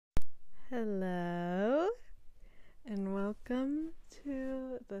Hello, and welcome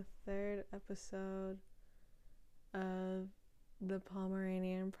to the third episode of the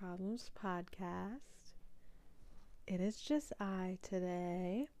Pomeranian Problems podcast. It is just I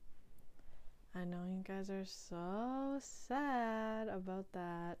today. I know you guys are so sad about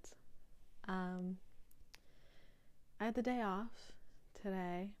that. I had the day off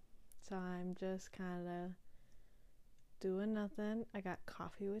today, so I'm just kind of doing nothing. I got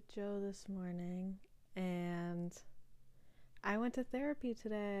coffee with Joe this morning, and I went to therapy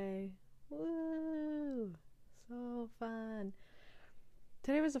today. Woo! So fun.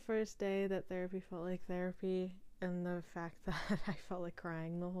 Today was the first day that therapy felt like therapy, and the fact that I felt like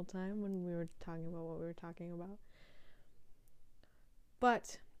crying the whole time when we were talking about what we were talking about.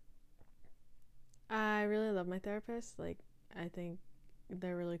 But I really love my therapist. I think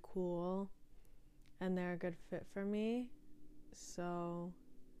they're really cool and they're a good fit for me. So,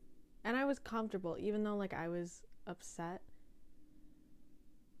 and I was comfortable, even though I was upset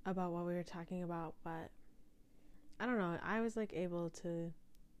about what we were talking about, but I don't know, I was able to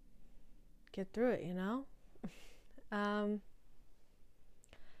get through it,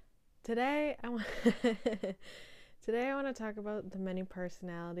 Today I want to talk about the many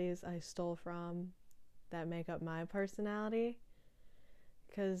personalities I stole from that make up my personality,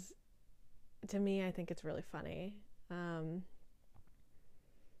 because to me I think it's really funny.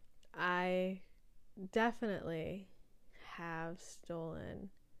 I definitely have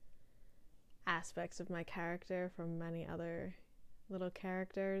stolen aspects of my character from many other little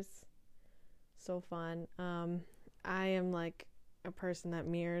characters. So fun. I am a person that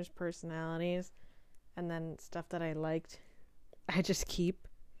mirrors personalities, and then stuff that I liked I just keep.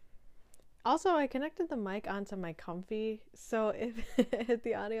 Also, I connected the mic onto my comfy, so if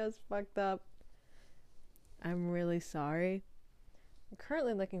the audio is fucked up, I'm really sorry. I'm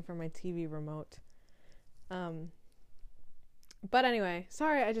currently looking for my TV remote. But anyway,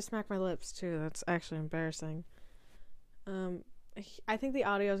 sorry, I just smacked my lips too. That's actually embarrassing. I think the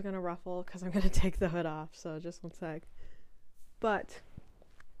audio is going to ruffle because I'm going to take the hood off, so just one sec. But,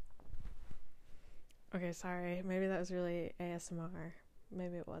 okay, sorry. Maybe that was really ASMR.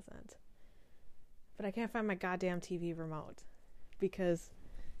 Maybe it wasn't. But I can't find my goddamn TV remote because...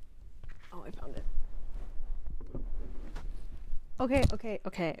 Oh, I found it. Okay.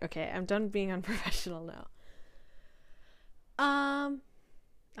 I'm done being unprofessional now.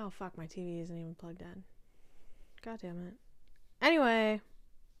 Oh, fuck, my TV isn't even plugged in. God damn it. Anyway,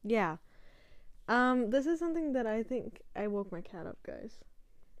 yeah. This is something that I think I woke my cat up, guys.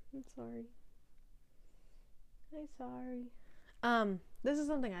 I'm sorry. This is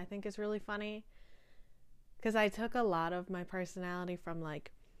something I think is really funny because I took a lot of my personality from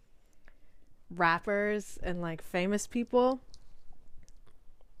rappers and famous people.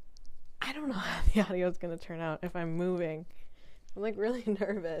 I don't know how the audio is gonna turn out if I'm moving. I'm really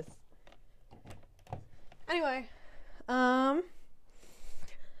nervous. Anyway, I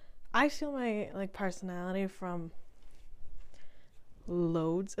steal my personality from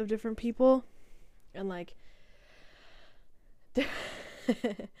loads of different people and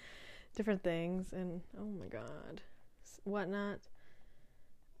different things and oh my god, whatnot.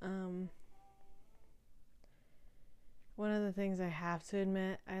 One of the things I have to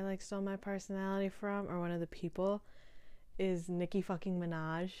admit I stole my personality from, or one of the people, is Nicki fucking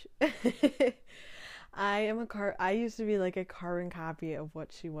Minaj. I used to be a carbon copy of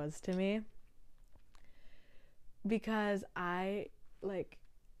what she was to me, because my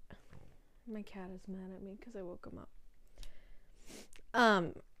cat is mad at me because I woke him up.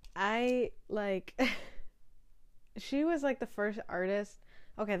 She was the first artist.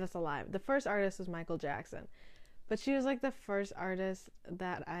 Okay, that's a lie. The first artist was Michael Jackson, but she was the first artist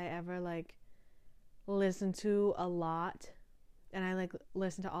that I ever listened to a lot, and I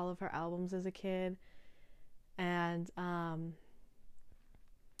listened to all of her albums as a kid. And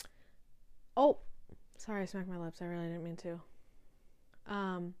oh, sorry, I smacked my lips. I really didn't mean to.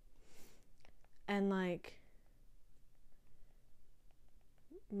 And my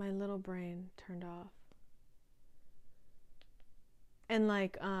little brain turned off. And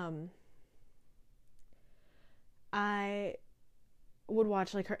I would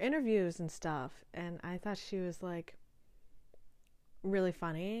watch her interviews and stuff, and I thought she was really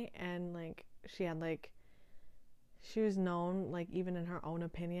funny, and she had she was known even in her own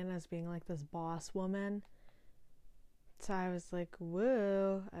opinion as being this boss woman. So I was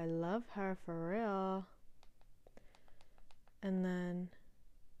whoa, I love her for real. And then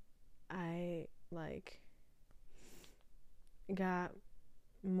I got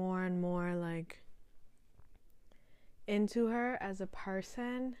more and more into her as a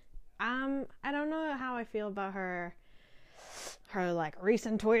person. I don't know how I feel about her like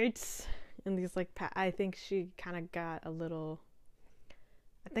recent tweets and these like I think she kind of got a little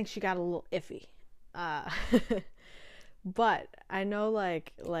iffy. Uh but I know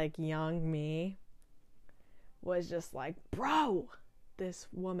like young me was just like, bro, this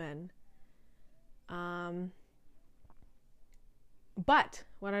woman. But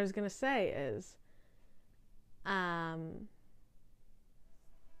what I was gonna say is,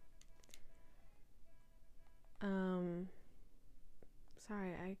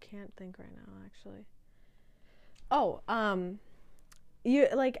 sorry, I can't think right now, actually. Oh, you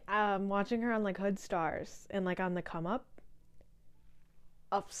like watching her on like Hood Stars and like on the come up.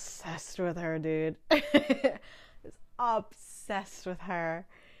 Obsessed with her, dude. Obsessed with her.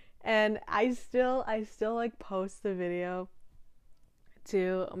 And I still like post the video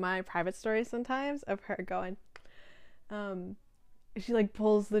to my private story sometimes of her going, she like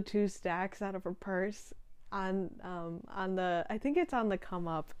pulls the 2 stacks out of her purse on the, I think it's on the come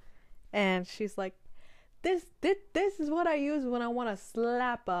up, and she's like, this is what I use when I want to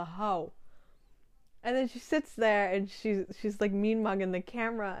slap a hoe. And then she sits there and she's like mean mugging the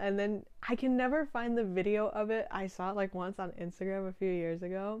camera, and then I can never find the video of it. I saw it like once on Instagram a few years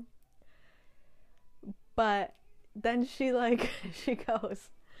ago. But then she like she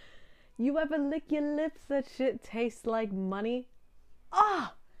goes, "You ever lick your lips? That shit tastes like money."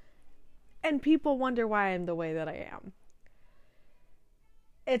 Ah! And people wonder why I'm the way that I am.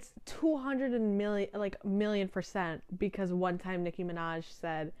 It's 200 million% because one time Nicki Minaj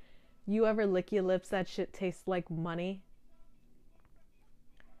said, "You ever lick your lips? That shit tastes like money."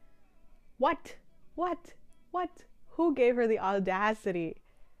 What? Who gave her the audacity?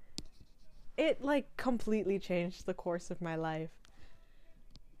 It like completely changed the course of my life.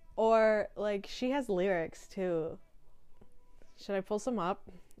 Or like she has lyrics too. Should I pull some up?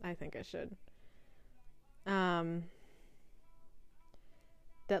 I think I should. That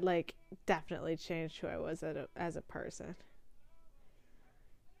like definitely changed who I was as a person.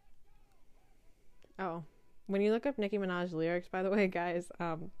 Oh, when you look up Nicki Minaj lyrics, by the way, guys,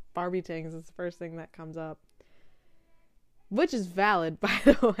 Barbie Tings is the first thing that comes up. Which is valid, by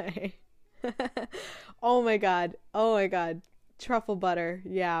the way. Oh my god. Truffle butter.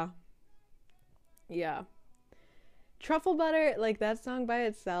 Yeah. Truffle butter, like that song by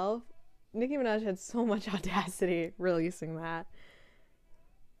itself, Nicki Minaj had so much audacity releasing that.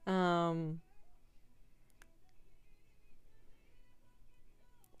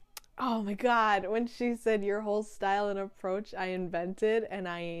 Oh my god, when she said your whole style and approach I invented and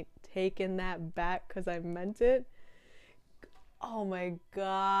I ain't taking that back because I meant it. Oh my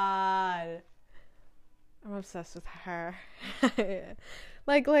god. I'm obsessed with her.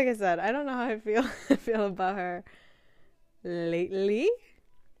 like I said, I don't know how I feel about her lately.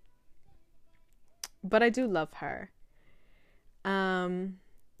 But I do love her.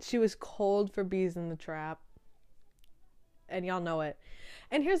 She was cold for Bees in the Trap. And y'all know it.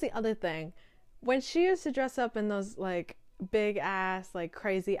 And here's the other thing. When she used to dress up in those like big ass like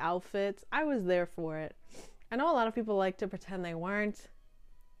crazy outfits, I was there for it. I know a lot of people like to pretend they weren't.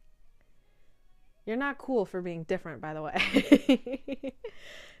 You're not cool for being different, by the way.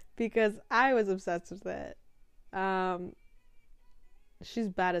 Because I was obsessed with it. She's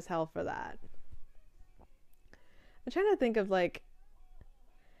bad as hell for that. I'm trying to think of like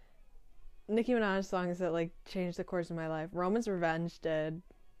Nicki Minaj songs that like changed the course of my life. Roman's Revenge did.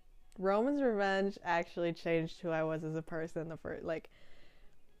 Roman's Revenge actually changed who I was as a person. The first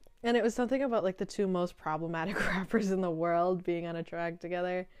and it was something about like the 2 most problematic rappers in the world being on a track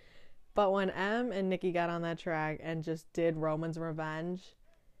together. But when M and Nicki got on that track and just did Roman's Revenge,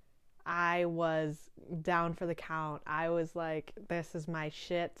 I was down for the count. I was like, this is my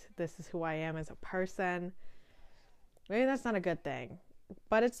shit. This is who I am as a person. Maybe that's not a good thing,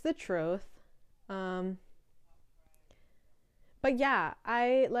 but it's the truth. But yeah,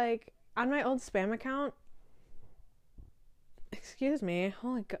 I like on my old spam account. Excuse me.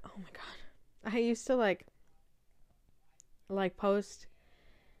 Oh my god. I used to like post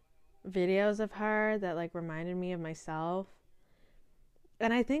videos of her that like reminded me of myself.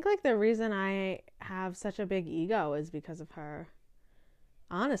 And I think like the reason I have such a big ego is because of her.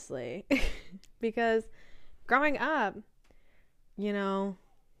 Honestly. Because growing up, you know,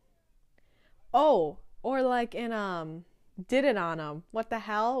 or like in Did It On 'Em. What the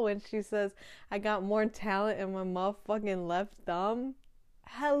hell? When she says, I got more talent in my motherfucking left thumb.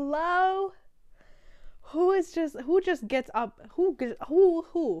 Hello? Who just gets up? Who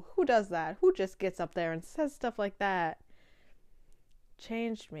does that? Who just gets up there and says stuff like that?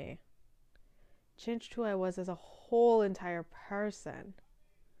 Changed me. Changed who I was as a whole entire person.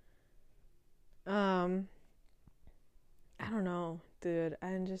 Um, I don't know, dude.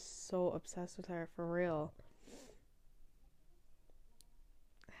 I'm just so obsessed with her for real.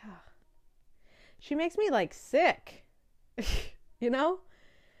 She makes me like sick. You know?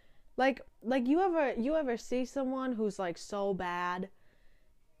 Like you ever see someone who's like so bad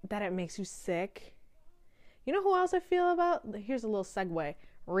that it makes you sick? You know who else I feel about? Here's a little segue.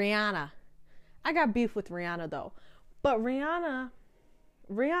 Rihanna. I got beef with Rihanna though. But Rihanna,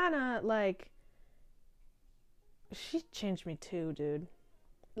 like, she changed me too, dude.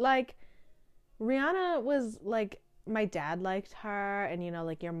 Like, Rihanna was like, my dad liked her, and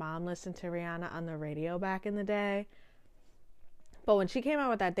like your mom listened to Rihanna on the radio back in the day. But when she came out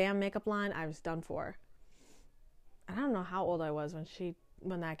with that damn makeup line, I was done for. I don't know how old I was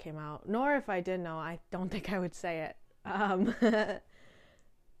when that came out. Nor if I did know, I don't think I would say it.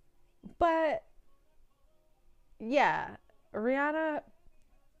 But yeah, Rihanna,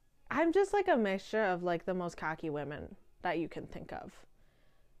 I'm just like a mixture of like the most cocky women that you can think of.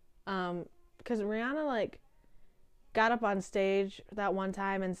 Because Rihanna like got up on stage that one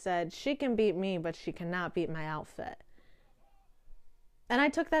time and said she can beat me, but she cannot beat my outfit. And I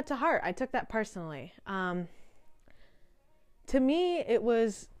took that to heart. I took that personally. To me, it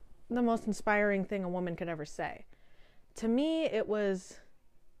was the most inspiring thing a woman could ever say. To me, it was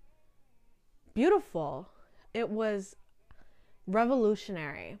beautiful. It was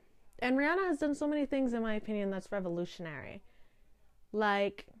revolutionary. And Rihanna has done so many things, in my opinion, that's revolutionary.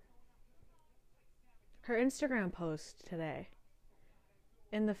 Like her Instagram post today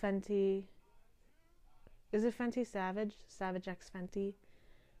in the Fenty. Is it Fenty Savage? Savage X Fenty?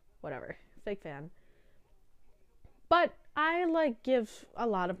 Whatever. Fake fan. But I like give a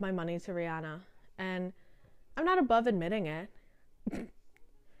lot of my money to Rihanna, and I'm not above admitting it.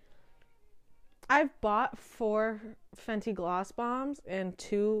 I've bought 4 Fenty Gloss Bombs and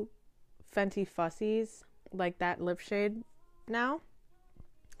 2 Fenty Fussies, like that lip shade now.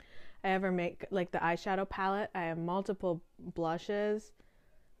 I ever make like the eyeshadow palette. I have multiple blushes,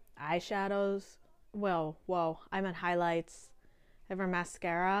 eyeshadows. Whoa, I meant highlights. I have a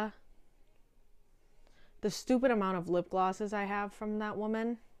mascara. The stupid amount of lip glosses I have from that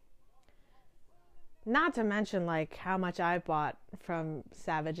woman. Not to mention like how much I bought from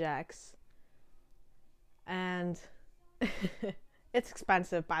Savage X. And it's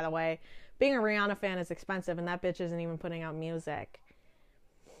expensive, by the way. Being a Rihanna fan is expensive, and that bitch isn't even putting out music.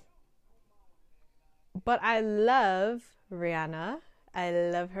 But I love Rihanna. I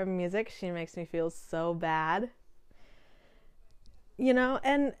love her music. She makes me feel so bad.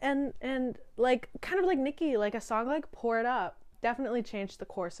 And like kind of like Nicki, like a song like Pour It Up definitely changed the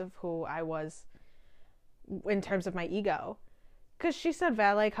course of who I was in terms of my ego. Because she said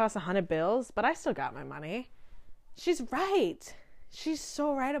valet costs $100, but I still got my money. She's right. She's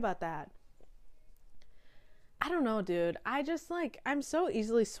so right about that. I don't know, dude. I just like, I'm so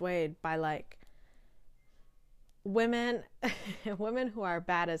easily swayed by like women women who are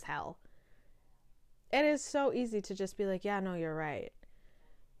bad as hell. It is so easy to just be like, yeah, no, you're right,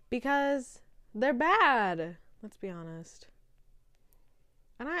 because they're bad, let's be honest.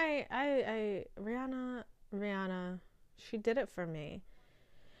 And Rihanna, she did it for me.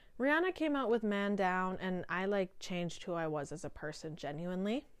 Rihanna came out with Man Down, and I like changed who I was as a person,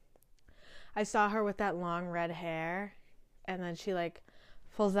 genuinely. I saw her with that long red hair, and then she like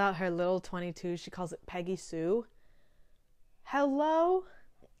pulls out her little 22. She calls it Peggy Sue. Hello?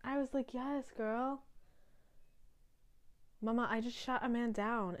 I was like, yes, girl. Mama, I just shot a man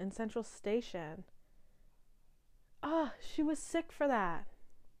down in Central Station. She was sick for that.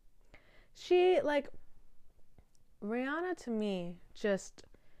 She, like, Rihanna to me, just,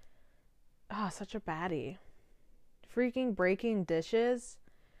 such a baddie. Freaking breaking dishes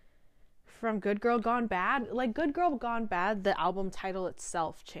from Good Girl Gone Bad. Like, Good Girl Gone Bad, the album title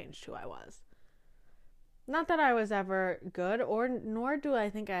itself changed who I was. Not that I was ever good, nor do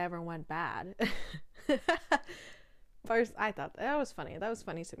I think I ever went bad. First, I thought that was funny. That was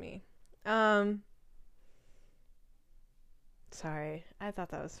funny to me. Sorry, I thought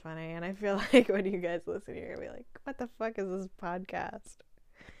that was funny, and I feel like when you guys listen, you're gonna be like, "What the fuck is this podcast?"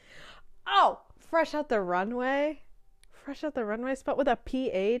 Oh, Fresh Out the Runway, Fresh Out the Runway, spelled with a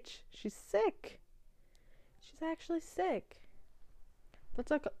PH. She's sick. She's actually sick.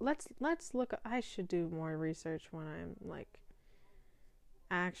 Let's look. I should do more research when I'm like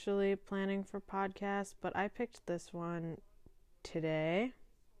actually planning for podcasts, but I picked this one today.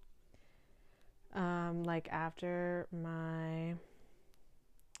 Like after my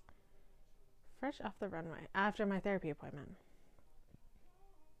Fresh Off the Runway, after my therapy appointment.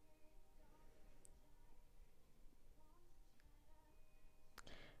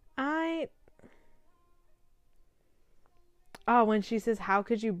 Oh, when she says, "How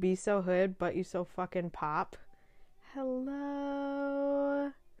could you be so hood, but you so fucking pop?"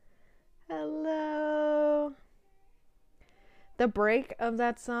 Hello. Hello. The break of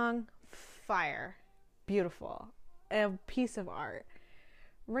that song, fire. Beautiful. A piece of art.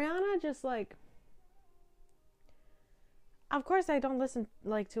 Rihanna just like, of course I don't listen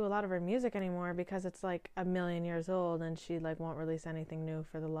like to a lot of her music anymore because it's like a million years old and she like won't release anything new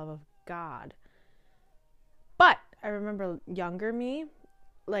for the love of God. But I remember younger me,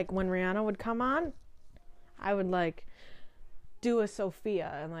 like when Rihanna would come on, I would like do a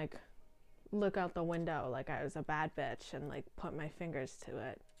Sophia and like look out the window like I was a bad bitch and like put my fingers to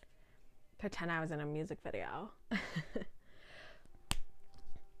it. Pretend I was in a music video.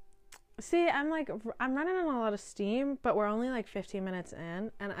 See, I'm running on a lot of steam, but we're only like 15 minutes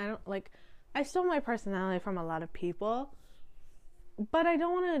in, and I stole my personality from a lot of people, but I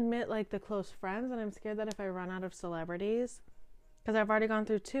don't want to admit like the close friends, and I'm scared that if I run out of celebrities, because I've already gone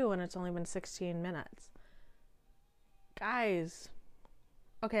through 2 and it's only been 16 minutes. Guys.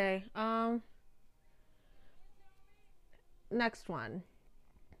 Okay, next one.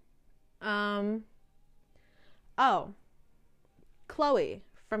 Chloe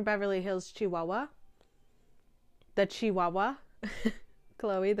from Beverly Hills Chihuahua. The Chihuahua.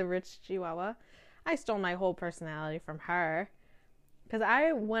 Chloe, the rich Chihuahua. I stole my whole personality from her. Because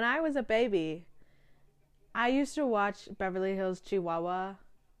when I was a baby, I used to watch Beverly Hills Chihuahua,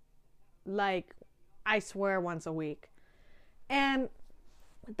 like, I swear once a week. And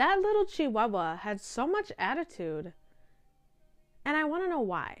that little Chihuahua had so much attitude. And I want to know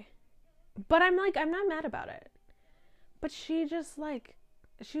why. But I'm not mad about it. But she just like,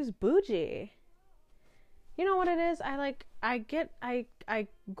 she was bougie. You know what it is? I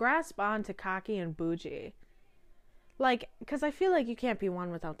grasp on to cocky and bougie. Like, because I feel like you can't be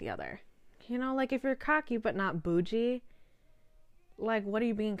one without the other. You know, like if you're cocky but not bougie, like what are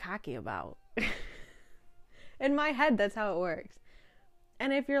you being cocky about? In my head, that's how it works.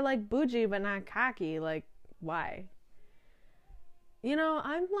 And if you're like bougie but not cocky, like why? You know,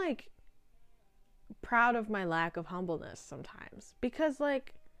 I'm like proud of my lack of humbleness sometimes because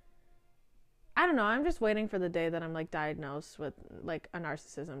like I don't know, I'm just waiting for the day that I'm like diagnosed with like a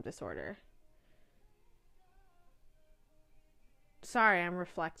narcissism disorder. Sorry, I'm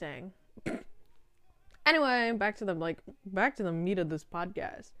reflecting. Anyway, back to the meat of this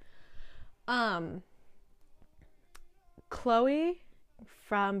podcast. Chloe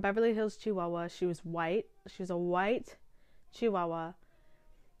from Beverly Hills Chihuahua, she was white. She was a white Chihuahua.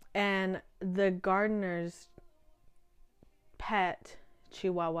 And the gardener's pet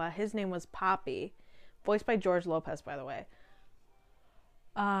Chihuahua, his name was Poppy, voiced by George Lopez, by the way.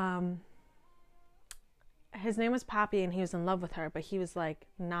 His name was Poppy, and he was in love with her, but he was like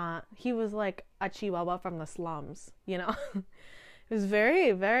a Chihuahua from the slums, you know. It was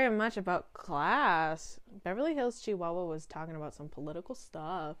very, very much about class. Beverly Hills Chihuahua was talking about some political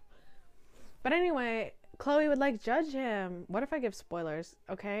stuff. But anyway, Chloe would like judge him. What if I give spoilers?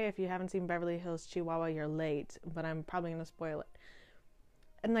 Okay, if you haven't seen Beverly Hills Chihuahua, you're late, but I'm probably gonna spoil it.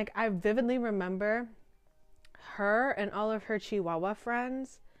 And like I vividly remember her and all of her Chihuahua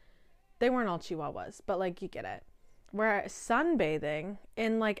friends. They weren't all Chihuahuas, but like you get it. We're sunbathing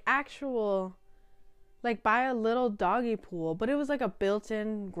in like actual, like by a little doggy pool, but it was like a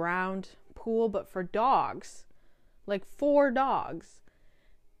built-in ground pool, but for dogs, like 4 dogs.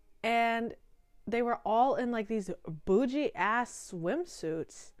 And they were all in like these bougie ass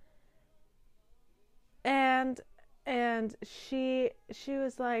swimsuits. And she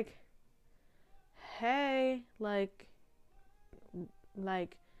was like, hey, like,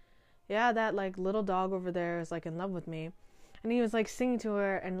 yeah, that like little dog over there is like in love with me. And he was like singing to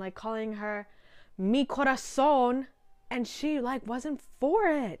her and like calling her mi corazón, and she like wasn't for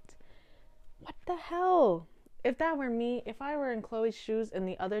it. What the hell? If that were me, if I were in Chloe's shoes and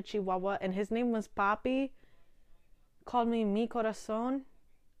the other Chihuahua and his name was Poppy called me mi corazón,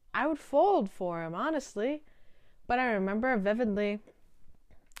 I would fold for him, honestly. But I remember vividly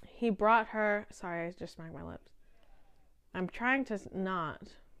he brought her, sorry, I just smacked my lips. I'm trying to not,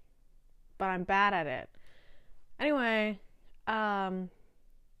 but I'm bad at it. Anyway,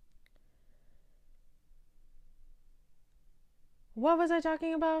 what was I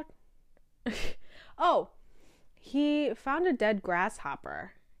talking about? Oh, he found a dead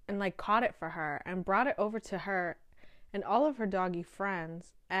grasshopper and like caught it for her and brought it over to her and all of her doggy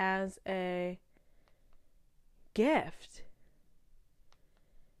friends as a gift.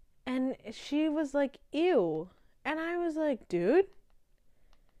 And she was like, ew. And I was like, dude.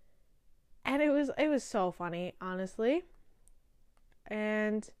 And it was so funny, honestly.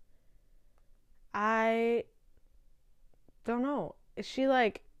 And I don't know. She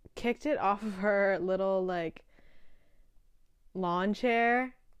like kicked it off of her little like lawn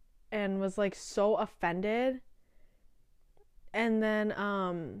chair and was like so offended. And then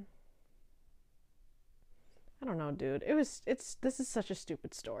I don't know, dude. This is such a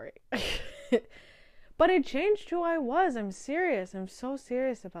stupid story. But it changed who I was. I'm serious. I'm so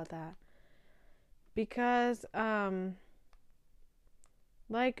serious about that. Because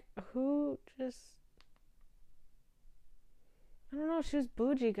like who just I don't know, she was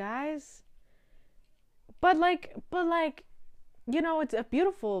bougie, guys. But you know, it's a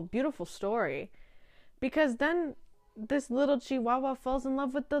beautiful, beautiful story. Because then this little chihuahua falls in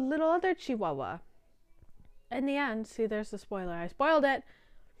love with the little other chihuahua. In the end, see, there's the spoiler. I spoiled it.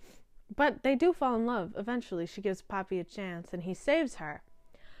 But they do fall in love eventually. She gives Poppy a chance and he saves her.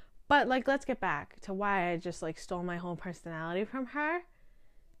 But like, let's get back to why I just like stole my whole personality from her.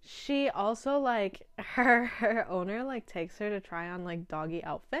 She also like her owner like takes her to try on like doggy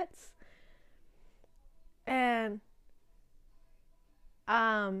outfits. And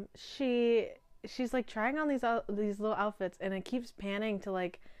she's like trying on these little outfits, and it keeps panning to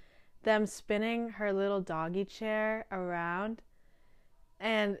like them spinning her little doggy chair around,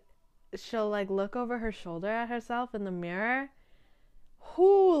 and she'll like look over her shoulder at herself in the mirror.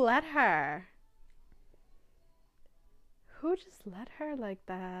 Who let her? Who just let her like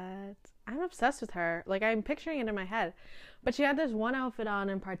that? I'm obsessed with her. Like, I'm picturing it in my head. But she had this one outfit on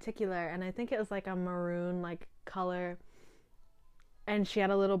in particular, and I think it was like a maroon like color, and she had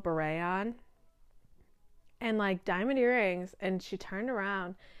a little beret on and like diamond earrings, and she turned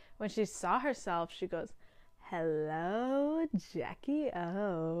around. When she saw herself, she goes, "Hello, Jackie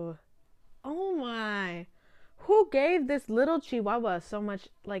O." Oh my. Who gave this little chihuahua so much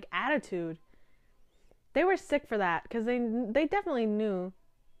like attitude? They were sick for that, because they definitely knew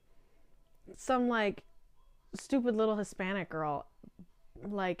some like stupid little Hispanic girl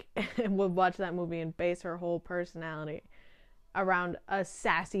like would watch that movie and base her whole personality around a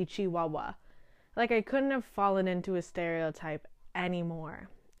sassy chihuahua. Like, I couldn't have fallen into a stereotype anymore.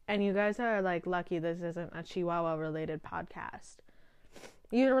 And you guys are like lucky this isn't a chihuahua related podcast.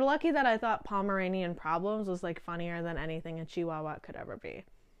 You're lucky that I thought Pomeranian Problems was like funnier than anything a chihuahua could ever be.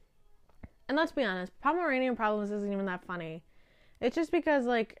 And let's be honest, Pomeranian Problems isn't even that funny. It's just because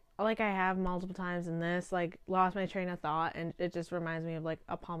like I have multiple times in this, like, lost my train of thought, and it just reminds me of like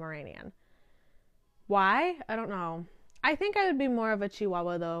a Pomeranian. Why? I don't know. I think I would be more of a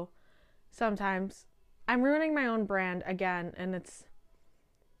chihuahua though. Sometimes. I'm ruining my own brand again, and it's...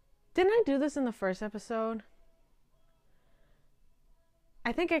 Didn't I do this in the first episode?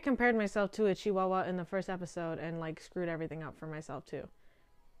 I think I compared myself to a chihuahua in the first episode and like screwed everything up for myself too.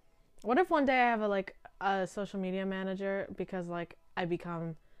 What if one day I have a social media manager because like I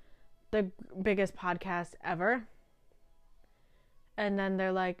become the biggest podcast ever, and then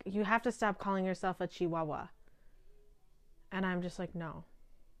they're like, you have to stop calling yourself a chihuahua, and I'm just like, no.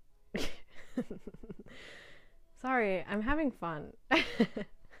 Sorry, I'm having fun.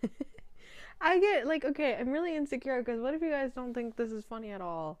 I get like, okay, I'm really insecure because what if you guys don't think this is funny at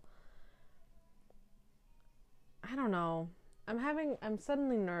all? I don't know. I'm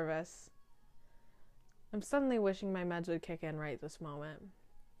suddenly nervous. I'm suddenly wishing my meds would kick in right this moment.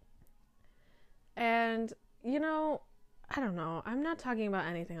 And, you know, I don't know. I'm not talking about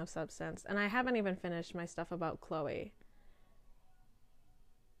anything of substance. And I haven't even finished my stuff about Chloe.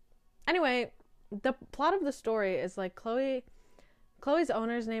 Anyway, the plot of the story is like Chloe's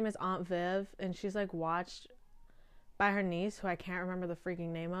owner's name is Aunt Viv, and she's like watched by her niece, who I can't remember the freaking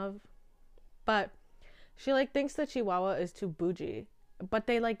name of. But she like thinks the Chihuahua is too bougie. But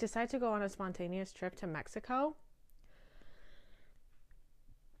they like decide to go on a spontaneous trip to Mexico.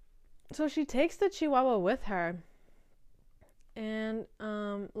 So she takes the Chihuahua with her. And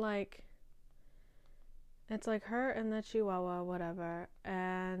like it's like her and the Chihuahua, whatever.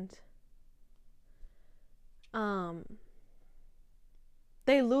 And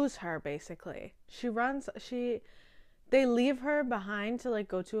they lose her basically. They leave her behind to like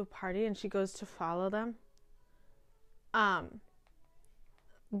go to a party, and she goes to follow them.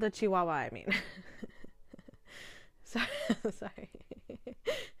 The Chihuahua, I mean. Sorry.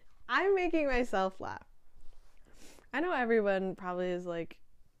 I'm making myself laugh. I know everyone probably is like,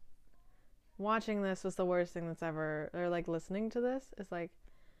 watching this was the worst thing that's ever, or like listening to this is like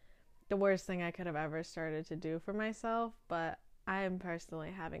the worst thing I could have ever started to do for myself, but I am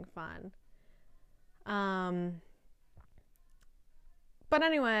personally having fun. But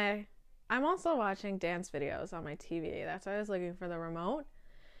anyway, I'm also watching dance videos on my TV. That's why I was looking for the remote.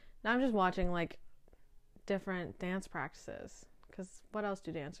 Now I'm just watching like different dance practices, because what else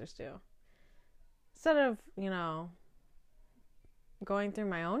do dancers do? Instead of, you know, going through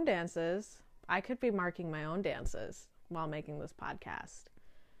my own dances. I could be marking my own dances while making this podcast.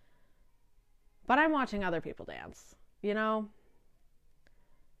 But I'm watching other people dance, you know?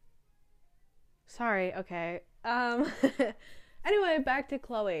 Sorry, okay. Anyway, back to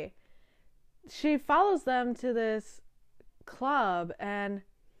Chloe. She follows them to this club and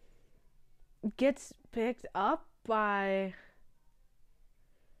gets picked up by,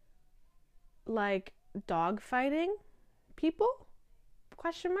 like, dog fighting people?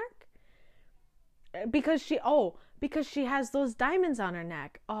 Question mark? Because she has those diamonds on her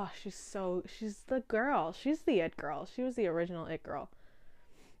neck. Oh, she's the girl. She's the it girl. She was the original it girl.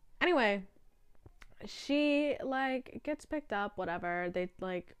 Anyway, she, like, gets picked up, whatever. They,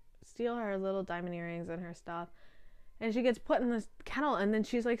 like, steal her little diamond earrings and her stuff. And she gets put in this kennel, and then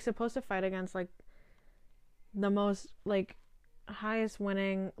she's, like, supposed to fight against, like, the most, like, highest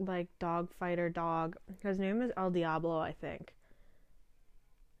winning, like, dog fighter dog. His name is El Diablo, I think.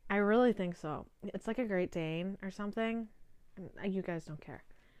 I really think so. It's like a Great Dane or something. You guys don't care.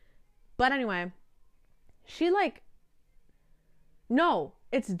 But anyway, she, like... No,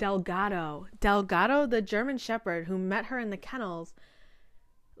 it's Delgado. Delgado, the German Shepherd who met her in the kennels,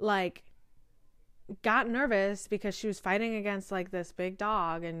 like, got nervous because she was fighting against, like, this big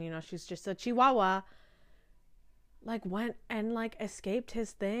dog, and, you know, she's just a Chihuahua, like, went and, like, escaped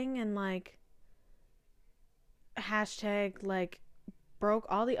his thing and, like, hashtag, like, broke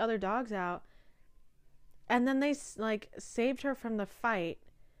all the other dogs out. And then they, like, saved her from the fight.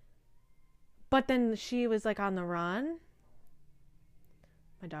 But then she was, like, on the run.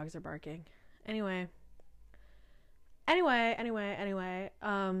 My dogs are barking. Anyway,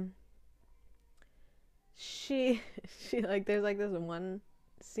 she like, there's, like, this one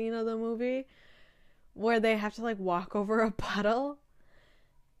scene of the movie where they have to, like, walk over a puddle,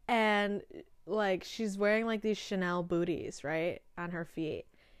 and, like, she's wearing, like, these Chanel booties, right, on her feet,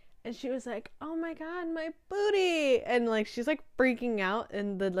 and she was like, oh my god, my booty, and, like, she's, like, freaking out,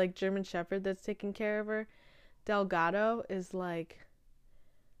 and the, like, German Shepherd that's taking care of her, Delgado, is like,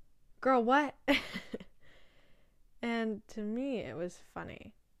 girl, what? And to me, it was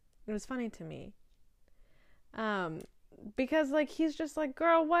funny. It was funny to me. Because, like, he's just like,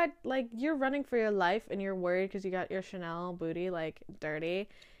 girl, what? Like, you're running for your life and you're worried because you got your Chanel booty, like, dirty.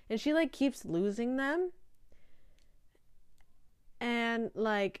 And she, like, keeps losing them. And,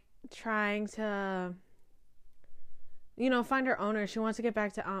 like, trying to, you know, find her owner. She wants to get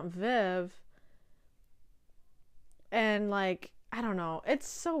back to Aunt Viv. And, like, I don't know. It's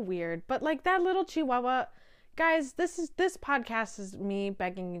so weird. But, like, that little Chihuahua... Guys, this podcast is me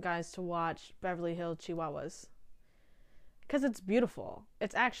begging you guys to watch Beverly Hills Chihuahuas. Because it's beautiful.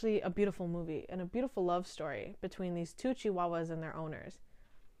 It's actually a beautiful movie and a beautiful love story between these two Chihuahuas and their owners.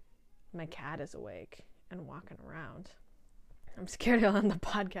 My cat is awake and walking around. I'm scared he'll end the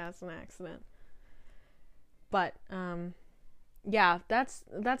podcast in an accident. But, yeah, that's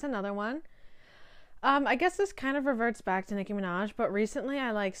another one. I guess this kind of reverts back to Nicki Minaj, but recently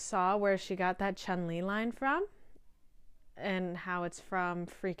I, like, saw where she got that Chun-Li line from, and how it's from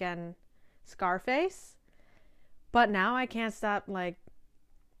freaking Scarface. But now I can't stop, like,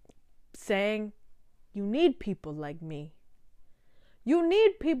 saying, you need people like me. You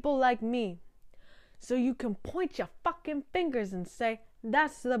need people like me. So you can point your fucking fingers and say,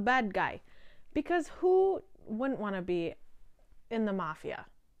 that's the bad guy. Because who wouldn't want to be in the mafia?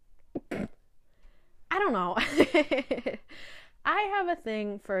 I don't know. I have a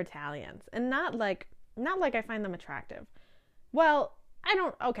thing for Italians, and not like I find them attractive. Well,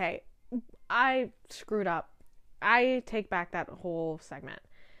 okay, I screwed up. I take back that whole segment.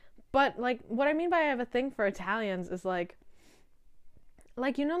 But, like, what I mean by I have a thing for Italians is, like,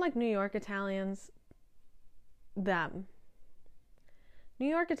 you know, like, New York Italians, them. New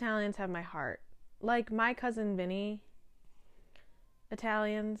York Italians have my heart. Like, my cousin Vinny,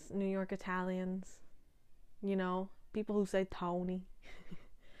 Italians, New York Italians. You know, people who say Tony.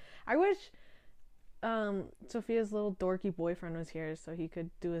 I wish Sophia's little dorky boyfriend was here so he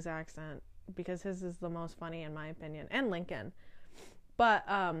could do his accent, because his is the most funny in my opinion, and Lincoln. But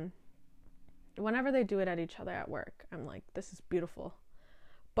whenever they do it at each other at work, I'm like, this is beautiful.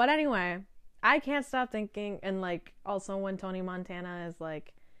 But anyway, I can't stop thinking, and, like, also when Tony Montana is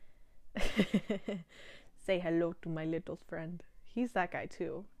like, say hello to my little friend. He's that guy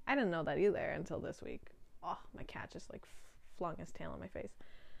too. I didn't know that either until this week. Oh, my cat just, like, flung his tail in my face.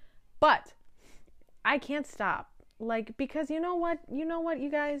 But I can't stop. Like, because you know what, you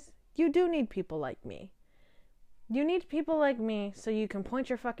guys? You do need people like me. You need people like me so you can point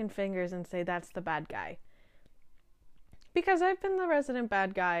your fucking fingers and say that's the bad guy. Because I've been the resident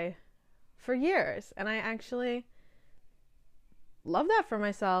bad guy for years. And I actually love that for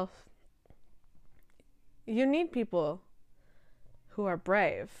myself. You need people who are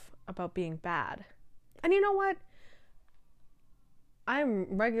brave about being bad. And you know what?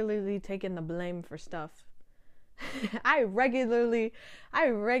 I'm regularly taking the blame for stuff. I regularly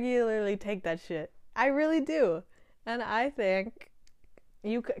take that shit. I really do. And I think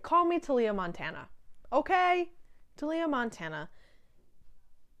you could call me Talia Montana. Okay? Talia Montana.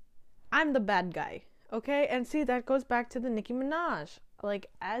 I'm the bad guy. Okay? And see, that goes back to the Nicki Minaj. Like,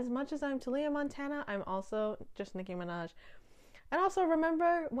 as much as I'm Talia Montana, I'm also just Nicki Minaj. And also,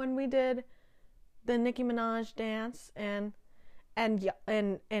 remember when we did the Nicki Minaj dance and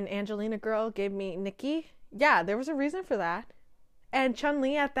Angelina girl gave me Nicki? Yeah, there was a reason for that. And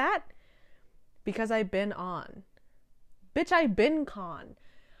Chun-Li at that? Because I've been on. Bitch, I've been con.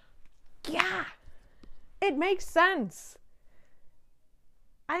 Yeah! It makes sense.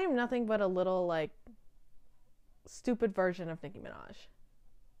 I am nothing but a little, like, stupid version of Nicki Minaj.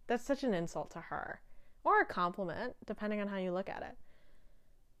 That's such an insult to her. Or a compliment, depending on how you look at it.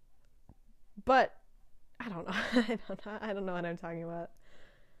 But, I don't know. I don't know what I'm talking about.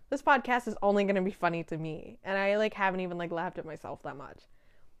 This podcast is only going to be funny to me. And I, like, haven't even, like, laughed at myself that much.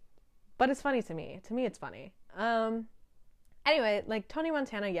 But it's funny to me. To me, it's funny. Anyway, like, Tony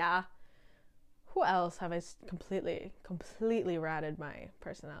Montana, yeah. Who else have I completely ratted my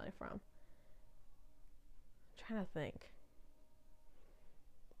personality from? I'm trying to think.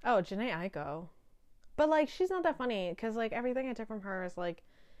 Oh, Jhené Aiko. But, like, she's not that funny. Because, like, everything I took from her is, like,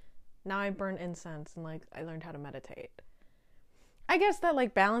 now I burn incense and, like, I learned how to meditate. I guess that,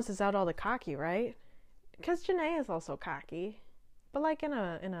 like, balances out all the cocky, right? Because Jhené is also cocky. But, like, in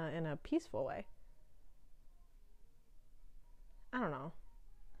a peaceful way. I don't know.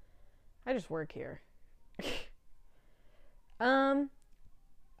 I just work here.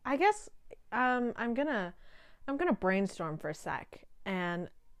 I guess I'm gonna brainstorm for a sec, and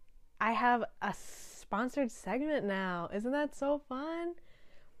I have a sponsored segment now. Isn't that so fun?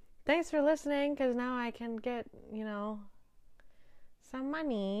 Thanks for listening, because now I can get, you know, some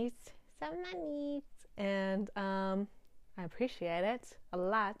monies, and I appreciate it a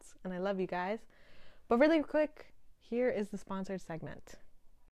lot, and I love you guys. But really quick, here is the sponsored segment.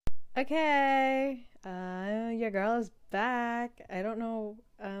 Okay, your girl is back. I don't know,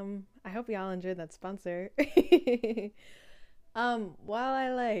 I hope y'all enjoyed that sponsor. While I,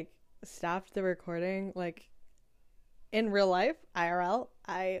 like, stopped the recording, like, in real life, IRL,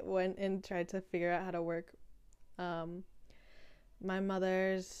 I went and tried to figure out how to work, my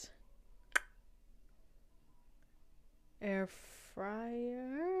mother's air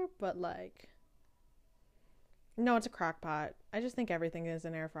fryer, but, like, no, it's a crock pot. I just think everything is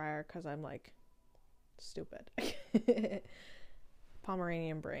an air fryer because I'm, like, stupid.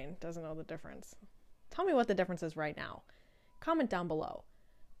 Pomeranian brain doesn't know the difference. Tell me what the difference is right now. Comment down below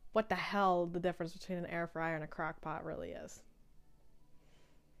what the hell the difference between an air fryer and a crock pot really is.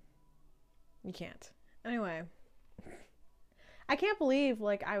 You can't. Anyway. I can't believe,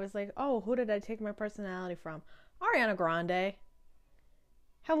 like, I was like, oh, who did I take my personality from? Ariana Grande.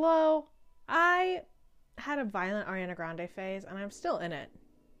 Hello. I had a violent Ariana Grande phase, and I'm still in it.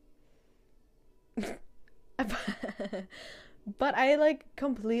 But I, like,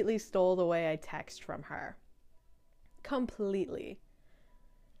 completely stole the way I text from her. Completely.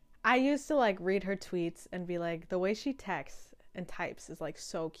 I used to, like, read her tweets and be like, the way she texts and types is, like,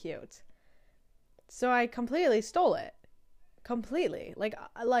 so cute. So I completely stole it. Completely. Like,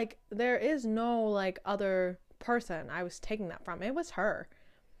 there is no, like, other person I was taking that from. It was her.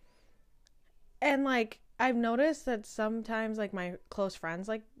 And, like, I've noticed that sometimes, like, my close friends,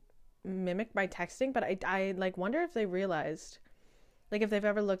 like, mimic my texting, but I like, wonder if they realized, like, if they've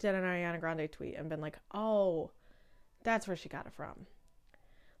ever looked at an Ariana Grande tweet and been like, oh, that's where she got it from.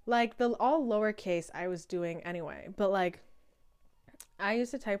 Like, the all lowercase I was doing anyway, but, like, I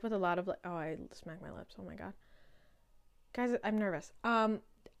used to type with a lot of, like, oh, I smacked my lips, oh my god. Guys, I'm nervous.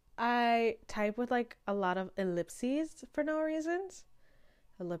 I type with, like, a lot of ellipses for no reasons.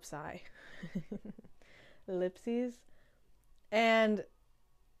 Ellipsi. Ellipses. And,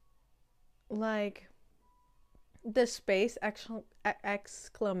 like, the space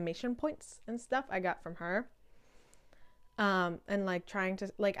exclamation points and stuff I got from her. And, like, trying to,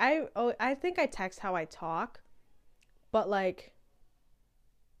 like, I think I text how I talk, but, like,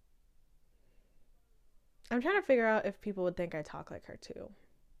 I'm trying to figure out if people would think I talk like her too.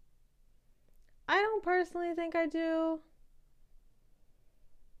 I don't personally think I do,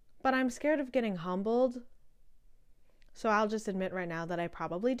 but I'm scared of getting humbled. So I'll just admit right now that I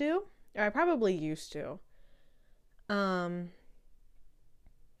probably do, or I probably used to.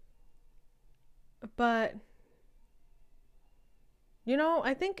 But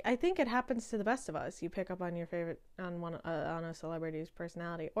I think it happens to the best of us. You pick up on your favorite on a celebrity's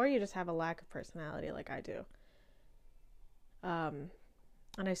personality, or you just have a lack of personality, like I do. And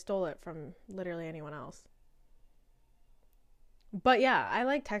I stole it from literally anyone else. But yeah, I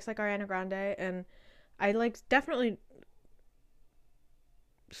like texts like Ariana Grande, and I like definitely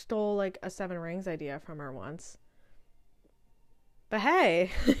stole like a Seven Rings idea from her once. But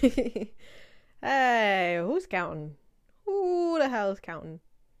hey, hey, who's counting? Who the hell is counting?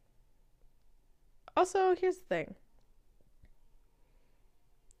 Also, here's the thing.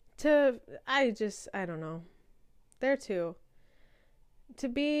 I don't know. There too. To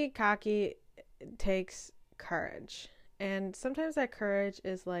be cocky takes courage. And sometimes that courage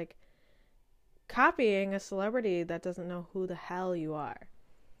is like copying a celebrity that doesn't know who the hell you are.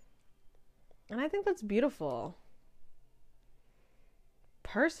 And I think that's beautiful.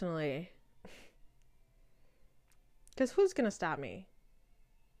 Personally. Because who's going to stop me?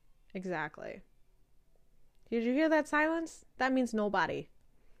 Exactly. Did you hear that silence? That means nobody.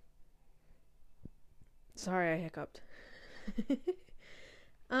 Sorry, I hiccuped.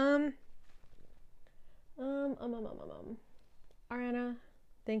 Ariana,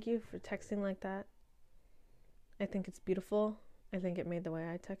 thank you for texting like that. I think it's beautiful. I think it made the way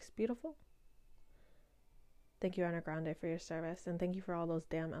I text beautiful. Thank you, Ariana Grande, for your service. And thank you for all those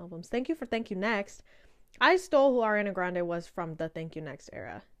damn albums. Thank you for Thank You Next. I stole who Ariana Grande was from the Thank You Next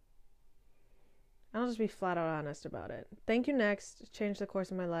era. I'll just be flat out honest about it. Thank You Next changed the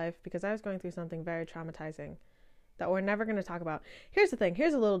course of my life because I was going through something very traumatizing that we're never going to talk about. Here's the thing.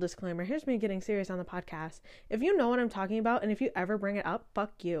 Here's a little disclaimer. Here's me getting serious on the podcast. If you know what I'm talking about, and if you ever bring it up,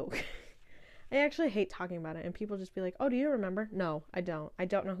 fuck you. I actually hate talking about it, and people just be like, oh, do you remember? No, I don't. I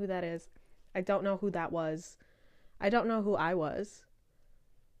don't know who that is. I don't know who that was. I don't know who I was.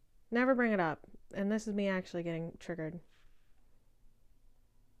 Never bring it up. And this is me actually getting triggered.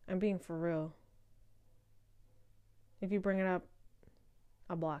 I'm being for real. If you bring it up,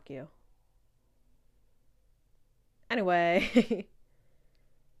 I'll block you. Anyway,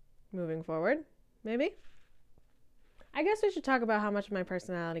 moving forward, maybe. I guess we should talk about how much of my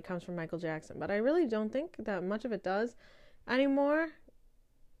personality comes from Michael Jackson, but I really don't think that much of it does anymore.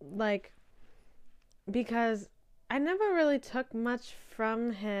 Like, because I never really took much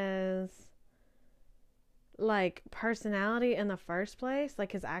from his, like, personality in the first place,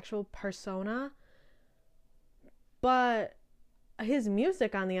 like his actual persona. But his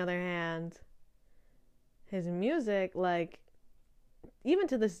music, on the other hand, like, even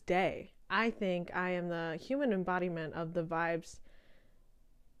to this day, I think I am the human embodiment of the vibes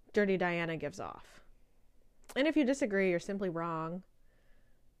Dirty Diana gives off. And if you disagree, you're simply wrong.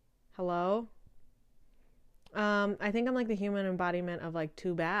 Hello? I think I'm like the human embodiment of like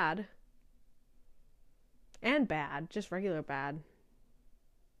Too Bad. And bad, just regular bad.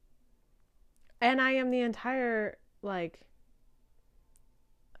 And I am the entire, like,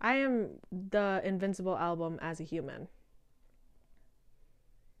 I am the Invincible album as a human.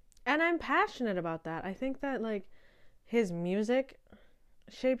 And I'm passionate about that. I think that, like, his music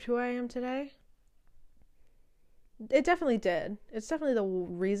shaped who I am today. It definitely did. It's definitely the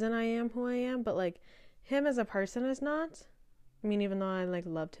reason I am who I am, but, like, him as a person is not. I mean, even though I, like,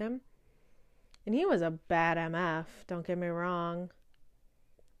 loved him. And he was a bad MF, don't get me wrong.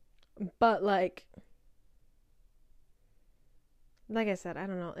 But, like I said, I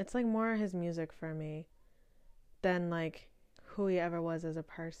don't know. It's, like, more his music for me than, like, who he ever was as a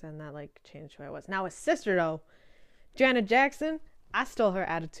person that, like, changed who I was. Now his sister, though, Janet Jackson, I stole her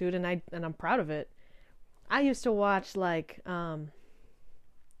attitude, and I'm proud of it. I used to watch, like,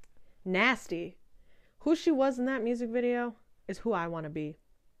 Nasty. Who she was in that music video is who I want to be.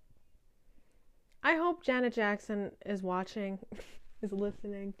 I hope Janet Jackson is watching, is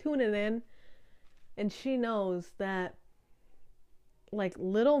listening, tuning in, and she knows that, like,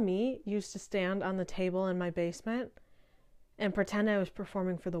 little me used to stand on the table in my basement and pretend I was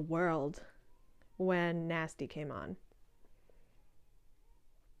performing for the world when Nasty came on.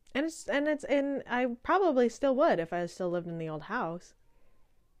 And I probably still would if I still lived in the old house.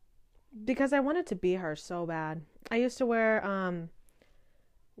 Because I wanted to be her so bad. I used to wear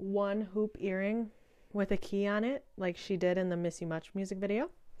one hoop earring with a key on it, like she did in the Miss You Much music video.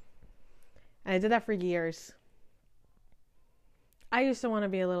 And I did that for years. I used to want to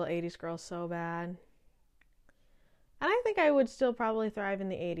be a little 80s girl so bad. And I think I would still probably thrive in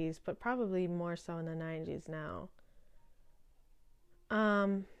the 80s, but probably more so in the 90s now.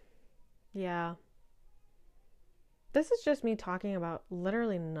 Yeah. This is just me talking about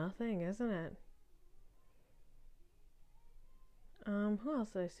literally nothing, isn't it? Who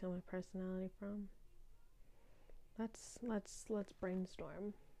else did I steal my personality from? Let's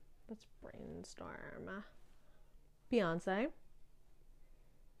brainstorm. Let's brainstorm. Beyonce.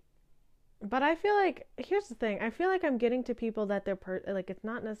 But I feel like, here's the thing. I feel like I'm getting to people that like, it's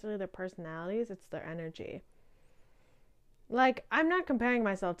not necessarily their personalities, it's their energy. Like, I'm not comparing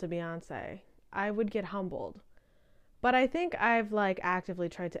myself to Beyonce. I would get humbled. But I think I've, like, actively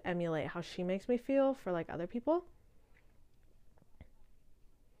tried to emulate how she makes me feel for, like, other people.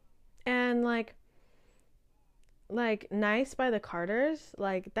 And, like, Nice by the Carters,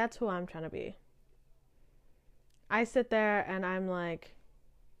 like, that's who I'm trying to be. I sit there and I'm like,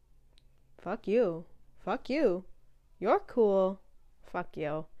 fuck you. Fuck you. You're cool. Fuck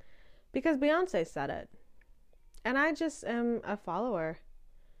you. Because Beyonce said it. And I just am a follower.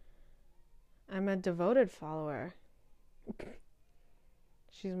 I'm a devoted follower.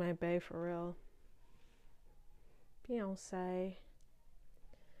 She's my bae for real. Beyonce.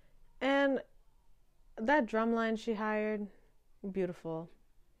 And that drum line she hired, beautiful.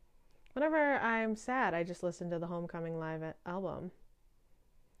 Whenever I'm sad, I just listen to the Homecoming Live album.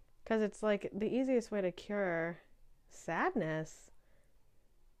 Because it's like the easiest way to cure sadness.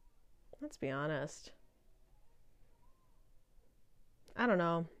 Let's be honest. I don't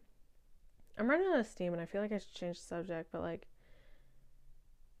know. I'm running out of steam and I feel like I should change the subject, but like,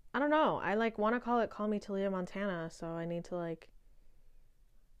 I don't know. I like want to call it Call Me Talia Montana, so I need to like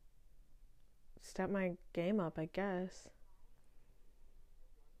step my game up, I guess.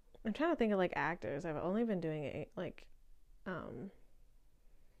 I'm trying to think of like actors. I've only been doing it like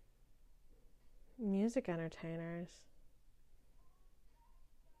music entertainers.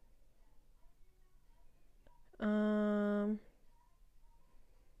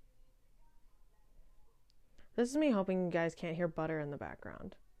 This is me hoping you guys can't hear butter in the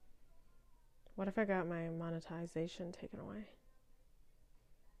background. What if I got my monetization taken away?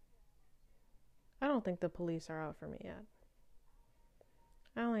 I don't think the police are out for me yet.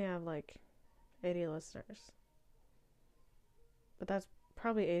 I only have like 80 listeners. But that's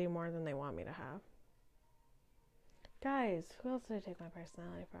probably 80 more than they want me to have. Guys, who else did I take my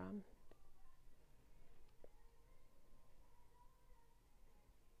personality from?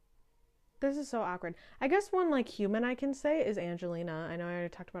 This is so awkward. I guess one like human I can say is Angelina. I know I already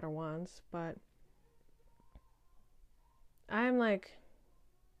talked about her once, but I'm like,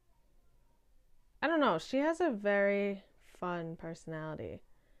 I don't know. She has a very fun personality.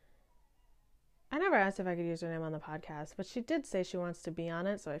 I never asked if I could use her name on the podcast, but she did say she wants to be on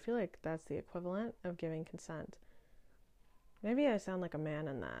it, so I feel like that's the equivalent of giving consent. Maybe I sound like a man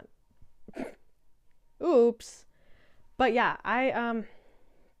in that. Oops. But yeah, I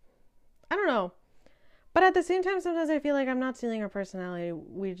don't know. But at the same time, sometimes I feel like I'm not stealing her personality.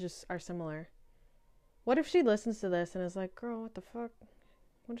 We just are similar. What if she listens to this and is like, girl, what the fuck?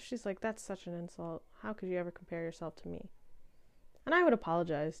 What if she's like, that's such an insult. How could you ever compare yourself to me? And I would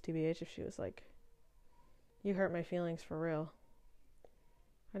apologize, TBH, if she was like, you hurt my feelings for real.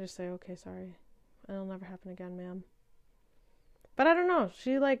 I just say, okay, sorry. It'll never happen again, ma'am. But I don't know.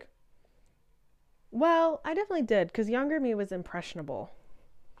 She like, well, I definitely did, because younger me was impressionable.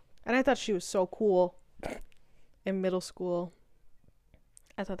 And I thought she was so cool in middle school.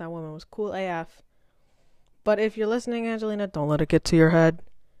 I thought that woman was cool AF. But if you're listening, Angelina, don't let it get to your head.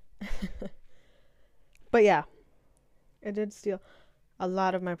 But yeah, it did steal a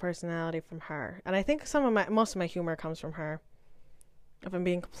lot of my personality from her. And I think most of my humor comes from her, if I'm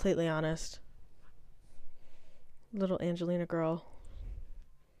being completely honest. Little Angelina girl.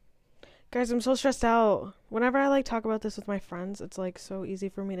 Guys, I'm so stressed out. Whenever I like talk about this with my friends, it's like so easy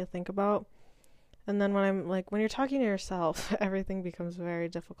for me to think about. And then when I'm like, when you're talking to yourself, everything becomes very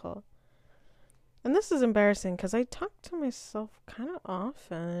difficult. And this is embarrassing because I talk to myself kind of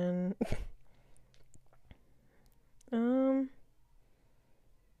often.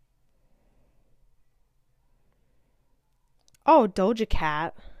 Oh, Doja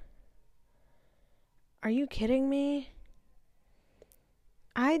Cat. Are you kidding me?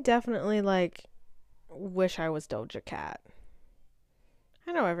 I definitely like wish I was Doja Cat.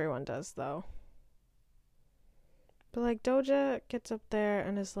 I know everyone does though. But like Doja gets up there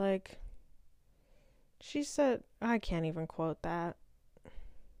and is like, she said, I can't even quote that.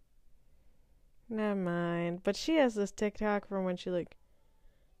 Never mind. But she has this TikTok from when she like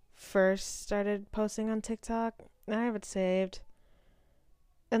first started posting on TikTok. And I have it saved.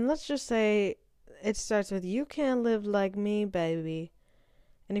 And let's just say it starts with, you can't live like me, baby.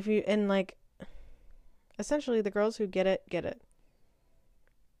 And if you, and like, essentially the girls who get it, get it.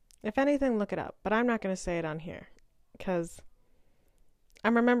 If anything, look it up. But I'm not going to say it on here. Because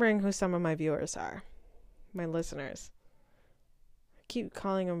I'm remembering who some of my viewers are. My listeners. I keep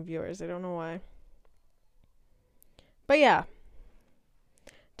calling them viewers. I don't know why. But yeah,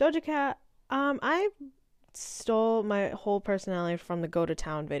 Doja Cat, I stole my whole personality from the Go to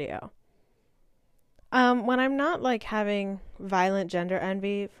Town video. When I'm not like having violent gender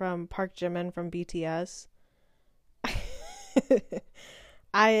envy from Park Jimin from BTS,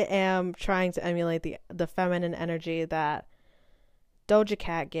 I am trying to emulate the feminine energy that Doja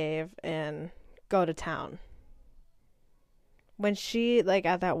Cat gave in Go to Town. When she, like,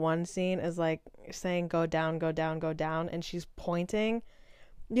 at that one scene is like saying go down, go down, go down, and she's pointing.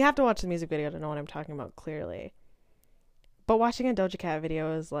 You have to watch the music video to know what I'm talking about clearly. But watching a Doja Cat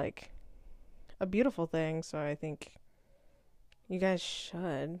video is like a beautiful thing, so I think you guys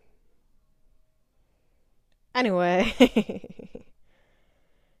should. Anyway,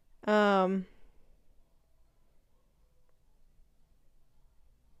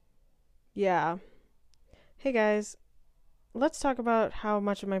 yeah. Hey guys, let's talk about how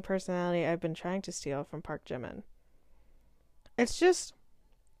much of my personality I've been trying to steal from Park Jimin. It's just,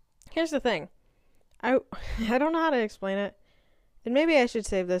 here's the thing. I don't know how to explain it. And maybe I should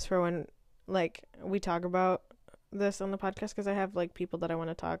save this for when, like, we talk about this on the podcast, because I have, like, people that I want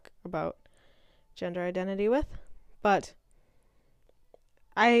to talk about gender identity with. But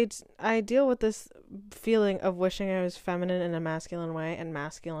I deal with this feeling of wishing I was feminine in a masculine way and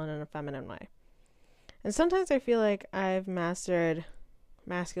masculine in a feminine way. And sometimes I feel like I've mastered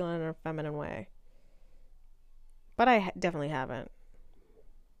masculine in a feminine way. But I definitely haven't.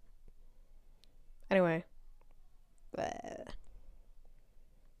 Anyway.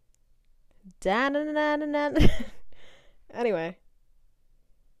 Anyway.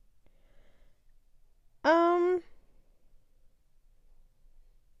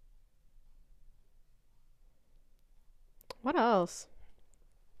 What else?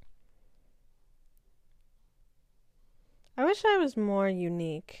 I wish I was more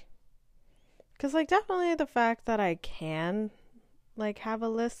unique. 'Cause, like, definitely the fact that I can, like, have a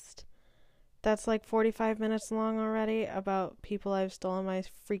list that's, like, 45 minutes long already about people I've stolen my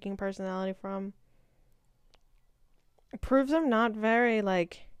freaking personality from proves I'm not very,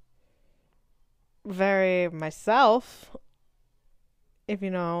 like, very myself, if you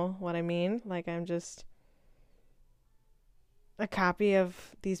know what I mean. Like, I'm just a copy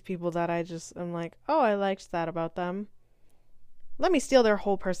of these people that I'm like, oh, I liked that about them. Let me steal their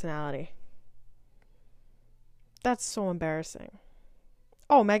whole personality. That's so embarrassing.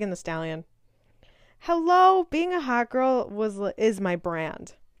 Oh, Megan Thee Stallion. Hello, being a hot girl is my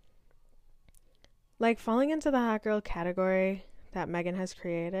brand. Like, falling into the hot girl category that Megan has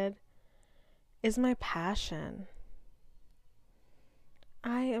created is my passion.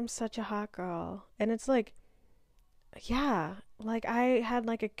 I am such a hot girl. And it's like, yeah, like, I had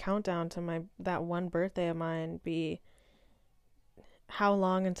like a countdown to that one birthday of mine be how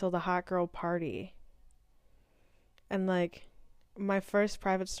long until the hot girl party. And like, my first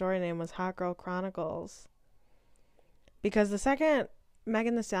private story name was Hot Girl Chronicles. Because the second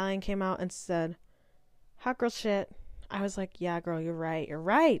Megan Thee Stallion came out and said, hot girl shit, I was like, yeah, girl, you're right.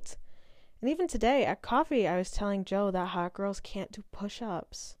 And even today at coffee, I was telling Joe that hot girls can't do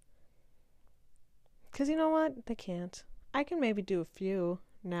push-ups. Because you know what? They can't. I can maybe do a few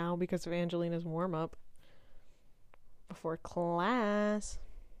now because of Angelina's warm-up before class.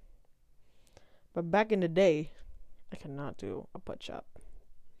 But back in the day, I could not do a push-up.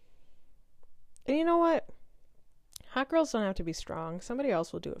 And you know what? Hot girls don't have to be strong. Somebody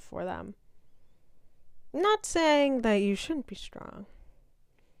else will do it for them. Not saying that you shouldn't be strong.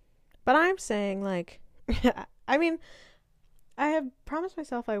 But I'm saying, like, I mean, I have promised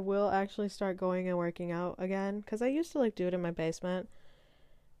myself I will actually start going and working out again. Because I used to, like, do it in my basement.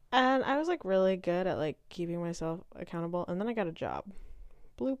 And I was, like, really good at, like, keeping myself accountable. And then I got a job.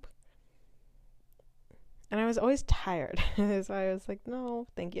 Bloop. And I was always tired. So I was like, no,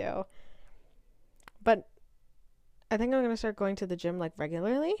 thank you. But I think I'm going to start going to the gym, like,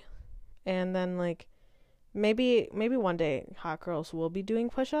 regularly. And then, like, maybe one day hot girls will be doing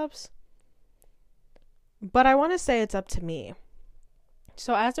push-ups. But I want to say it's up to me.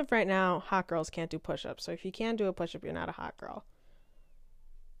 So as of right now, hot girls can't do push-ups. So if you can't do a push-up, you're not a hot girl.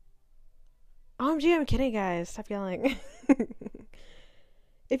 OMG, I'm kidding, guys. Stop yelling.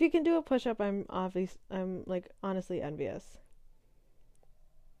 If you can do a push-up, I'm like honestly envious.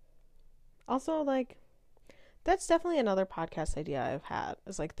 Also, like, that's definitely another podcast idea I've had.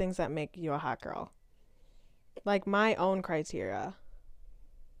 Is like things that make you a hot girl. Like my own criteria.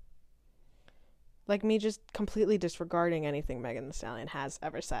 Like me just completely disregarding anything Megan Thee Stallion has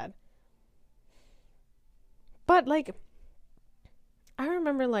ever said. But like, I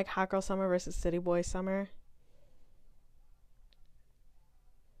remember like Hot Girl Summer versus City Boy Summer.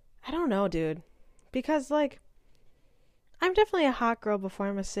 I don't know, dude. Because, like, I'm definitely a hot girl before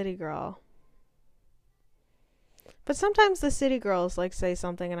I'm a city girl. But sometimes the city girls like say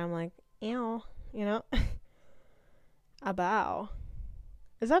something and I'm like, ew, you know? A bow.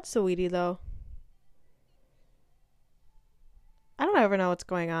 Is that Saweetie though? I don't ever know what's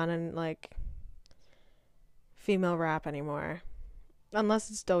going on in like female rap anymore. Unless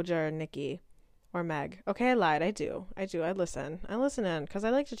it's Doja or Nicki or Meg. Okay, I lied. I do. I listen. I listen in because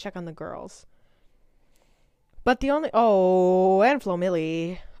I like to check on the girls. But the only... Oh, and Flo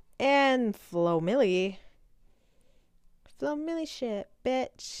Milli. And Flo Milli. Flo Milli shit,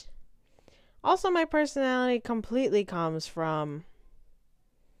 bitch. Also, my personality completely comes from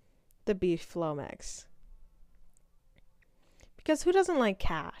the beef flow mix. Because who doesn't like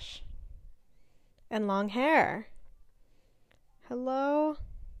cash? And long hair? Hello?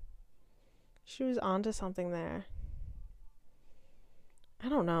 She was onto something there. I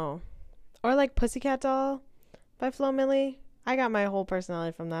don't know. Or like Pussycat Doll by Flo Milli. I got my whole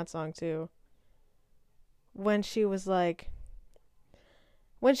personality from that song too. When she was like...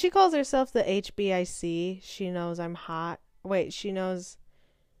 When she calls herself the HBIC, she knows I'm hot. Wait, she knows...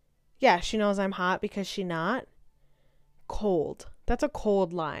 Yeah, she knows I'm hot because she not. Cold. That's a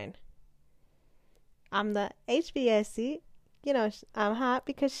cold line. I'm the HBIC. You know, I'm hot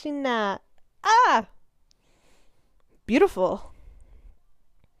because she not. Ah! Beautiful.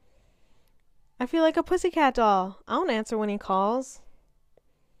 I feel like a pussycat doll. I don't answer when he calls.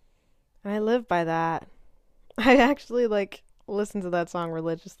 And I live by that. I actually, like, listen to that song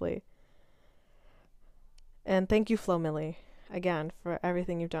religiously. And thank you, Flo Milli, again, for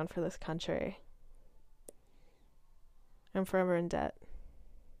everything you've done for this country. I'm forever in debt.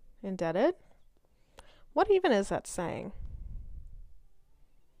 Indebted? What even is that saying?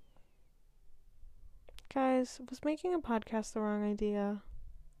 Guys, was making a podcast the wrong idea?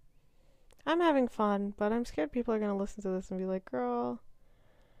 I'm having fun, but I'm scared people are going to listen to this and be like, girl,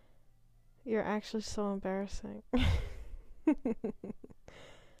 you're actually so embarrassing.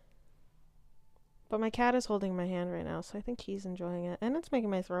 But my cat is holding my hand right now, so I think he's enjoying it. And it's making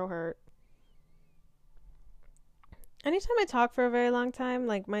my throat hurt. Anytime I talk for a very long time,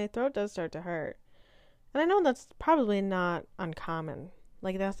 like, my throat does start to hurt. And I know that's probably not uncommon.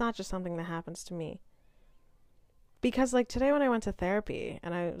 Like, that's not just something that happens to me. Because, like, today when I went to therapy,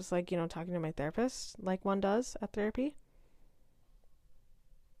 and I was, like, you know, talking to my therapist, like one does at therapy,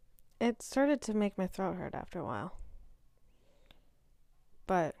 it started to make my throat hurt after a while.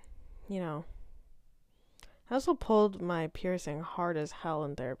 But, you know, I also pulled my piercing hard as hell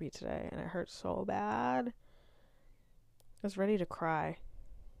in therapy today, and it hurt so bad. I was ready to cry.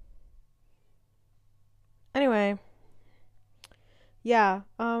 Anyway, yeah,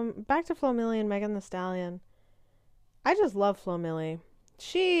 back to Flo Milli and Megan Thee Stallion. I just love Flo Milli.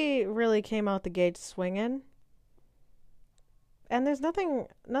 She really came out the gate swinging. And there's nothing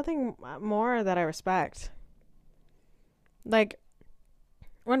more that I respect. Like,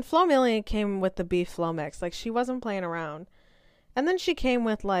 when Flo Milli came with the beef flow mix, like, she wasn't playing around. And then she came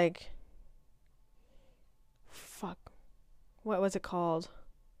with, like, what was it called?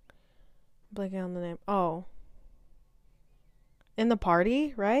 I'm blanking on the name. Oh. In the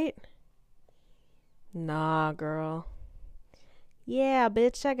Party, right? Nah, girl. Yeah,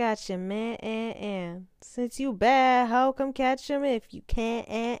 bitch, I got you, man. Since you bad, how come catch him if you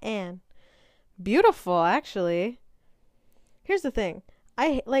can't? Beautiful, actually. Here's the thing.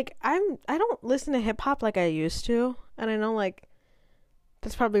 I don't listen to hip hop like I used to, and I know, like,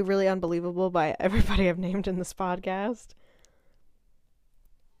 that's probably really unbelievable by everybody I've named in this podcast.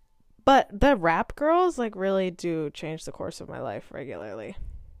 But the rap girls, like, really do change the course of my life regularly.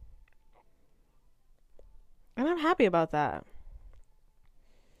 And I'm happy about that.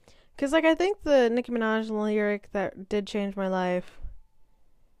 Because, like, I think the Nicki Minaj lyric that did change my life...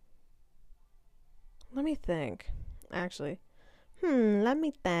 Let me think. Actually. Let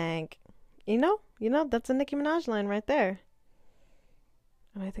me think. You know, that's a Nicki Minaj line right there.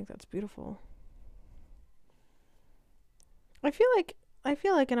 And I think that's beautiful. I feel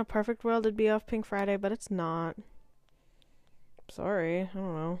like in a perfect world it'd be off Pink Friday, but it's not. Sorry, I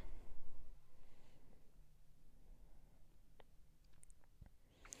don't know.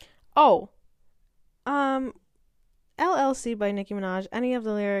 Oh, LLC by Nicki Minaj. Any of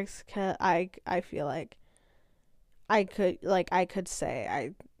the lyrics, I feel like I could say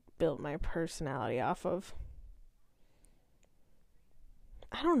I built my personality off of.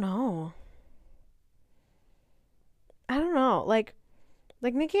 I don't know. Like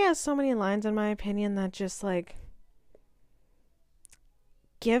Nicki has so many lines, in my opinion, that just, like,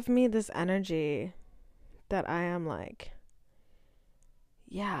 give me this energy that I am, like,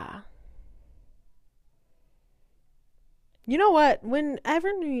 yeah. You know what?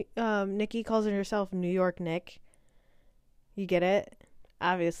 Whenever Nicki calls herself New York Nick, you get it?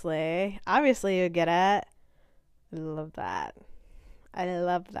 Obviously you get it. I love that.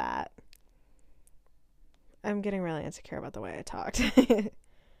 I'm getting really insecure about the way I talked. I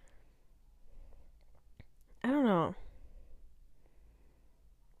don't know.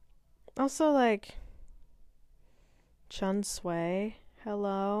 Also, like, Chun Sui,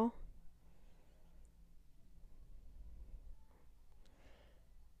 hello.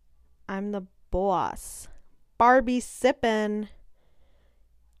 I'm the boss. Barbie sippin'.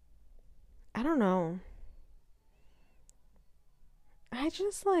 I don't know. I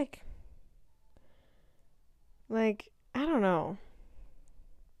just like, I don't know.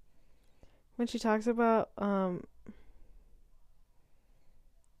 When she talks about, I don't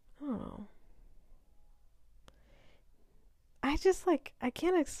know. I just like, I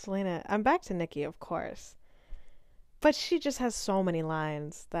can't explain it. I'm back to Nicki, of course. But she just has so many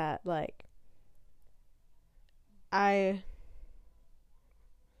lines that, like, I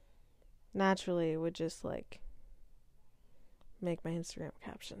naturally would just, like, make my Instagram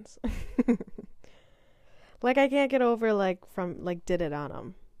captions. Like, I can't get over, like, from, like, did it on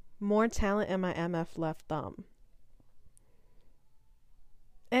 'em. More talent in my MF left thumb.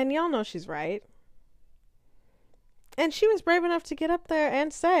 And y'all know she's right. And she was brave enough to get up there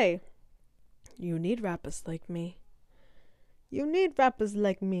and say, you need rappers like me. You need rappers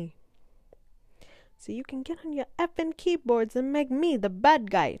like me. So you can get on your effing keyboards and make me the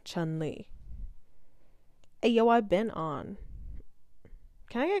bad guy, Chun-Li. Hey, yo, I've been on.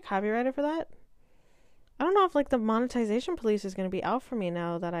 Can I get copyrighted for that? I don't know if, like, the monetization police is going to be out for me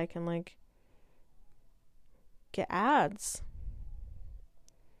now that I can, like, get ads.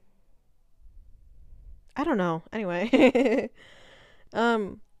 I don't know. Anyway.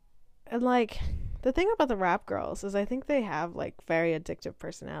 And, like, the thing about the rap girls is I think they have, like, very addictive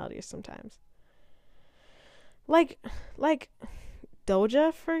personalities sometimes. Like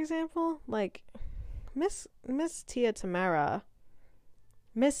Doja, for example. Like, Miss Tia Tamara.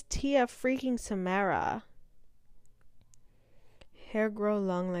 Miss Tia freaking Tamara. Hair grow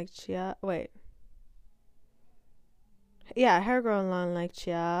long like Chia. Wait. Yeah, hair grow long like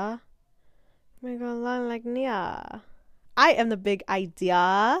Chia. May go long like Nia. I am the big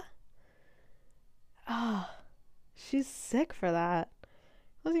idea. Oh, she's sick for that.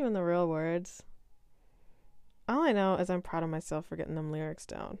 Those even the real words. All I know is I'm proud of myself for getting them lyrics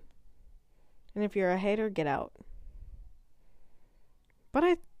down. And if you're a hater, get out. But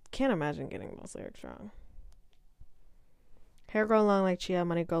I can't imagine getting those lyrics wrong. Hair grow long like Chia,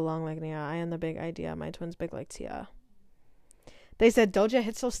 money go long like Nia. I am the big idea. My twin's big like Tia. They said Doja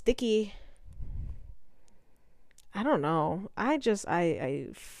hits so sticky. I don't know. I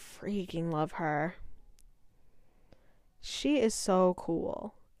freaking love her. She is so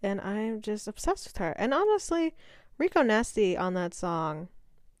cool. And I'm just obsessed with her. And honestly, Rico Nasty on that song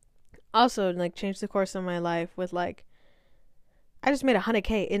also, like, changed the course of my life with, like, I just made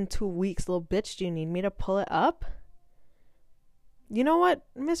 $100K in 2 weeks. Little bitch, do you need me to pull it up? You know what,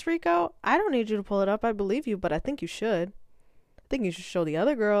 Miss Rico? I don't need you to pull it up. I believe you, but I think you should. I think you should show the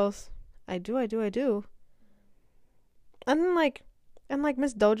other girls. I do. And then, like,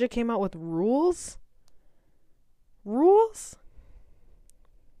 Miss Doja came out with rules. Rules?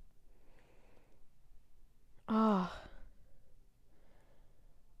 Oh.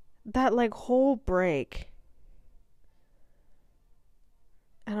 That, like, whole break.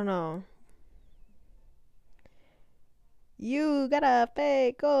 I don't know. You got a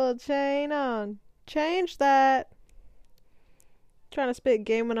fake gold chain on. Change that. Trying to spit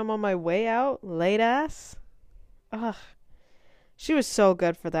game when I'm on my way out. Late ass. Ugh. She was so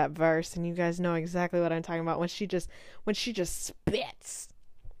good for that verse, and you guys know exactly what I'm talking about. When she just spits.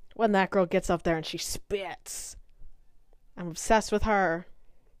 When that girl gets up there and she spits. I'm obsessed with her.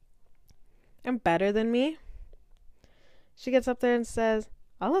 And better than me. She gets up there and says,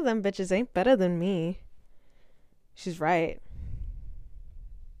 all of them bitches ain't better than me. She's right.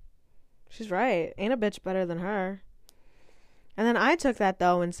 Ain't a bitch better than her. And then I took that,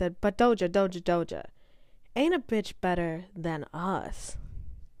 though, and said, but Doja. Ain't a bitch better than us.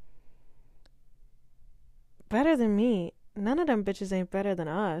 Better than me. None of them bitches ain't better than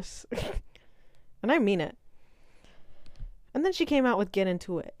us. And I mean it. And then she came out with Get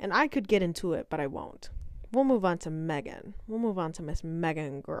Into It. And I could get into it, but I won't. We'll move on to Megan. We'll move on to Miss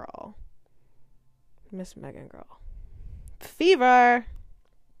Megan Girl. Miss Megan Girl. Fever.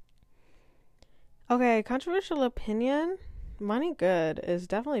 Okay, controversial opinion. Money Good is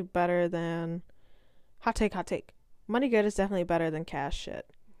definitely better than... Hot take. Money Good is definitely better than Cash Shit.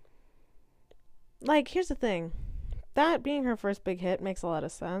 Like, here's the thing. that being her first big hit makes a lot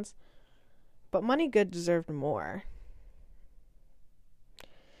of sense. But Money Good deserved more.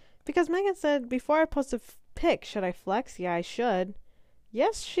 Because Megan said, before I post a pic, should I flex? Yeah, I should.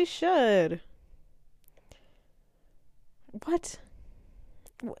 Yes, she should. What?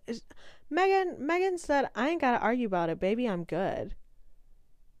 Megan said, I ain't gotta argue about it, baby, I'm good.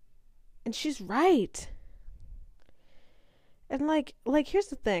 And she's right. And like here's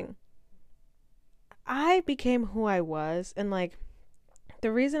the thing. I became who I was, and like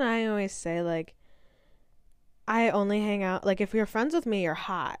the reason I always say like I only hang out, like if you're friends with me, you're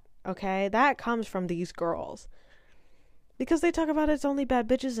hot, okay? That comes from these girls. Because they talk about it's only bad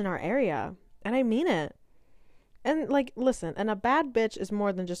bitches in our area. And I mean it. And like, listen, and a bad bitch is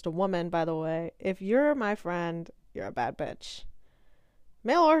more than just a woman, by the way. If you're my friend, you're a bad bitch.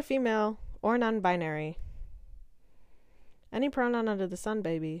 Male or female, or non-binary. Any pronoun under the sun,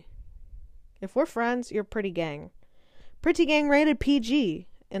 baby. If we're friends, you're pretty gang. Pretty gang rated PG,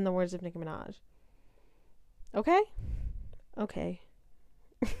 in the words of Nicki Minaj. Okay? Okay.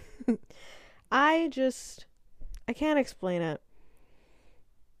 I can't explain it.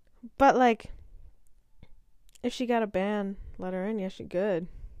 But like, if she got a ban, let her in. Yes, she could.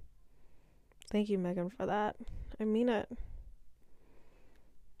 Thank you, Megan, for that. I mean it.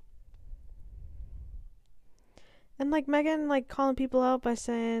 And like Megan, like calling people out by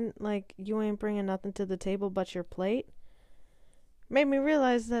saying like you ain't bringing nothing to the table but your plate, made me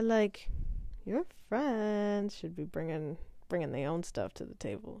realize that like your friends should be bringing their own stuff to the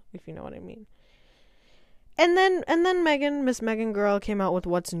table, if you know what I mean. And then Miss Megan Girl came out with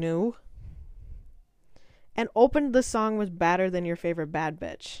What's New. And opened the song with Badder Than Your Favorite Bad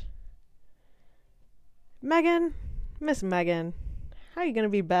Bitch. Megan, Miss Megan, how are you going to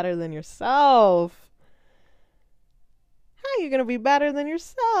be better than yourself? How are you going to be better than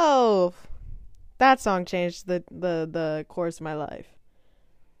yourself? That song changed the course of my life.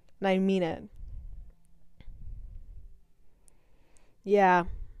 And I mean it. Yeah.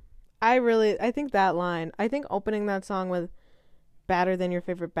 I think that line, I think opening that song with Badder Than Your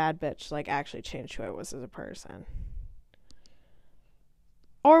Favorite Bad Bitch like actually changed who I was as a person.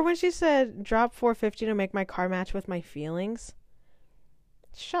 Or when she said drop 450 to make my car match with my feelings.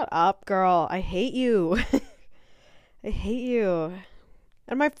 Shut up, girl. I hate you. I hate you.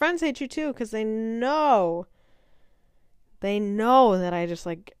 And my friends hate you too, because they know that I just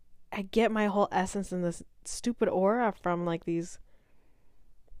like, I get my whole essence in this stupid aura from like these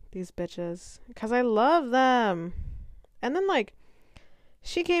bitches, because I love them. And then like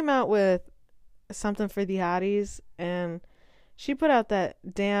she came out with something for the hotties, and she put out that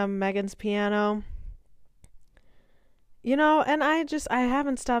damn Megan's Piano, you know, and I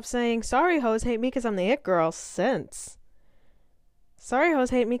haven't stopped saying sorry hoes hate me because I'm the it girl since. Sorry hoes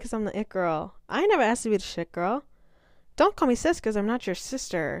hate me because I'm the it girl. I never asked to be the shit girl. Don't call me sis because I'm not your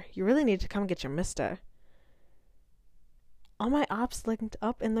sister. You really need to come get your mister. All my ops linked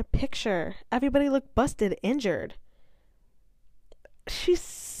up in the picture. Everybody looked busted, injured. She's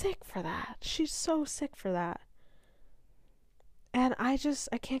sick for that. She's so sick for that. And I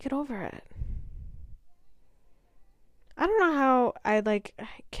can't get over it. I don't know how I like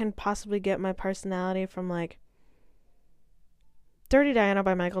can possibly get my personality from like Dirty Diana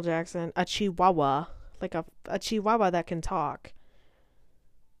by Michael Jackson, a chihuahua, like a chihuahua that can talk.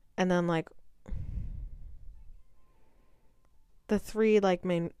 And then like the three like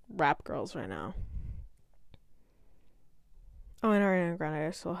main rap girls right now. Oh, and Ariana Grande,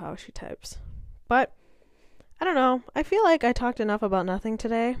 I saw how she types. But I don't know. I feel like I talked enough about nothing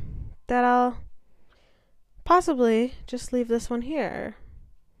today that I'll possibly just leave this one here.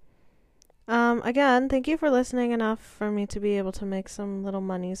 Again, thank you for listening enough for me to be able to make some little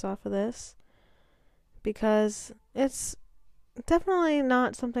monies off of this, because it's definitely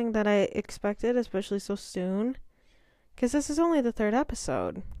not something that I expected, especially so soon, because this is only the 3rd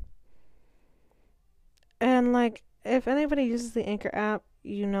episode. And like, if anybody uses the Anchor app,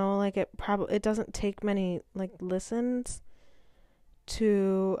 you know, like it doesn't take many like listens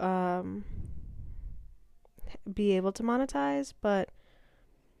to be able to monetize, but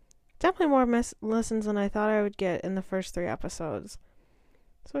definitely more listens than I thought I would get in the first 3 episodes.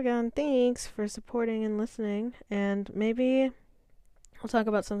 So again, thanks for supporting and listening, and maybe I'll talk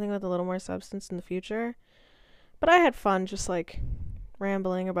about something with a little more substance in the future. But I had fun just like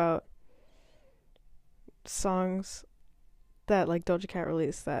rambling about songs that like Doja Cat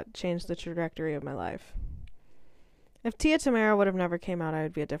released that changed the trajectory of my life. If Tia Tamera would have never came out, I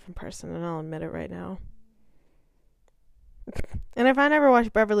would be a different person, and I'll admit it right now. And if I never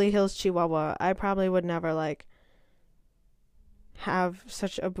watched Beverly Hills Chihuahua, I probably would never like have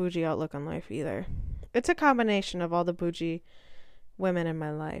such a bougie outlook on life either. it's a combination of all the bougie women in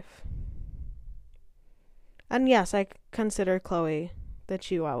my life. And yes, I consider Chloe the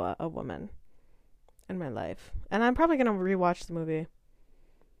Chihuahua a woman in my life. And I'm probably going to rewatch the movie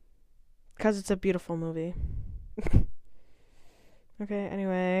because it's a beautiful movie. Okay,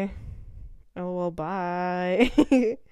 anyway. Oh, well, bye.